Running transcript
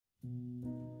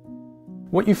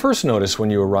What you first notice when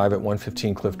you arrive at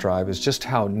 115 Cliff Drive is just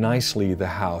how nicely the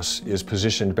house is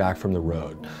positioned back from the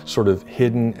road, sort of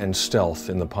hidden and stealth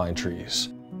in the pine trees.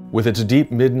 With its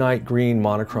deep midnight green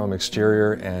monochrome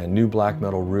exterior and new black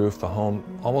metal roof, the home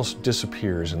almost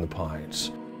disappears in the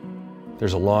pines.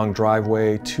 There's a long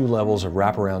driveway, 2 levels of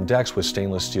wraparound decks with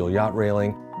stainless steel yacht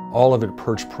railing, all of it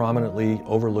perched prominently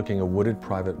overlooking a wooded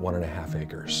private 1.5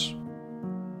 acres.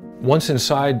 Once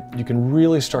inside, you can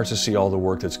really start to see all the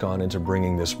work that's gone into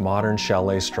bringing this modern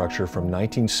chalet structure from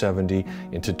 1970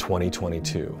 into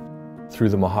 2022. Through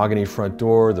the mahogany front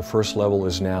door, the first level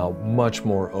is now much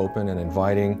more open and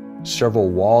inviting. Several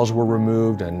walls were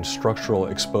removed and structural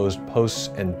exposed posts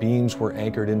and beams were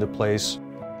anchored into place.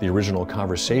 The original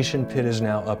conversation pit is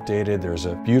now updated. There's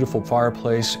a beautiful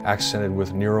fireplace accented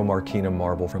with Nero Marquina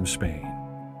marble from Spain.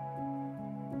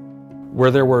 Where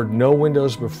there were no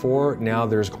windows before, now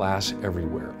there's glass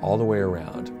everywhere, all the way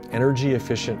around.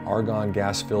 Energy-efficient argon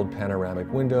gas-filled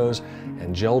panoramic windows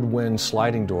and gelled wind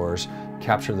sliding doors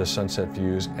capture the sunset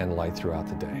views and light throughout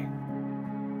the day.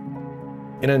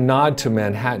 In a nod to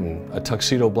Manhattan, a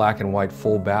tuxedo black and white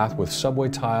full bath with subway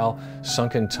tile,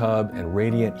 sunken tub, and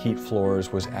radiant heat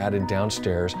floors was added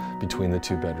downstairs between the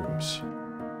 2 bedrooms.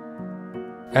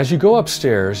 As you go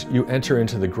upstairs, you enter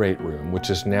into the great room, which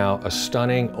is now a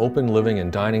stunning open living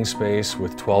and dining space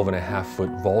with 12.5-foot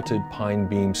vaulted pine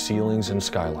beam ceilings and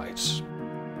skylights.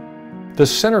 The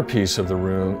centerpiece of the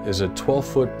room is a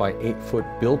 12-foot by 8-foot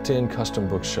built-in custom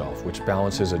bookshelf, which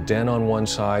balances a den on one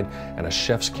side and a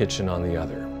chef's kitchen on the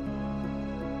other.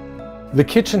 The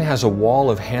kitchen has a wall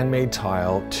of handmade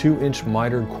tile, 2-inch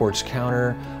mitered quartz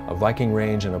counter, a Viking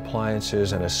range and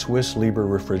appliances, and a Swiss Liebherr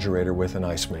refrigerator with an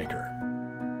ice maker.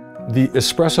 The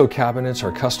espresso cabinets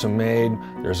are custom made.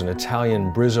 There's an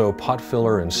Italian Brizzo pot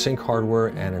filler and sink hardware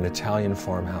and an Italian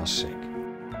farmhouse sink.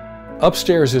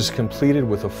 Upstairs is completed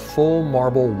with a full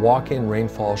marble walk-in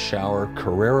rainfall shower,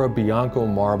 Carrara Bianco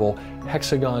marble,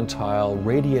 hexagon tile,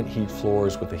 radiant heat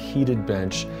floors with a heated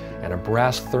bench, and a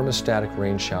brass thermostatic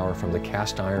rain shower from the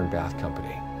Cast Iron Bath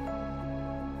Company.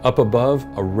 Up above,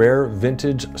 a rare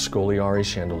vintage Scolari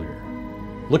chandelier.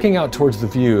 Looking out towards the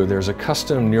view, there's a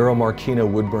custom Nero Marquina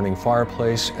wood-burning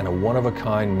fireplace and a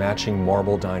one-of-a-kind matching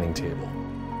marble dining table.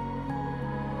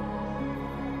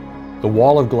 The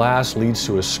wall of glass leads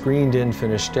to a screened-in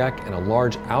finished deck and a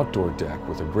large outdoor deck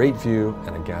with a great view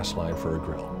and a gas line for a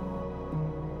grill.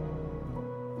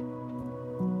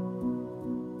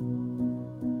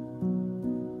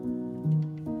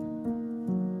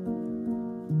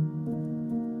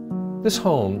 This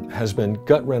home has been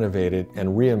gut renovated and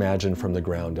reimagined from the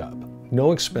ground up.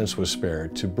 No expense was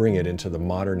spared to bring it into the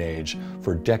modern age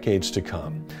for decades to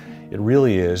come. It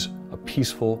really is a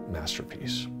peaceful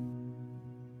masterpiece.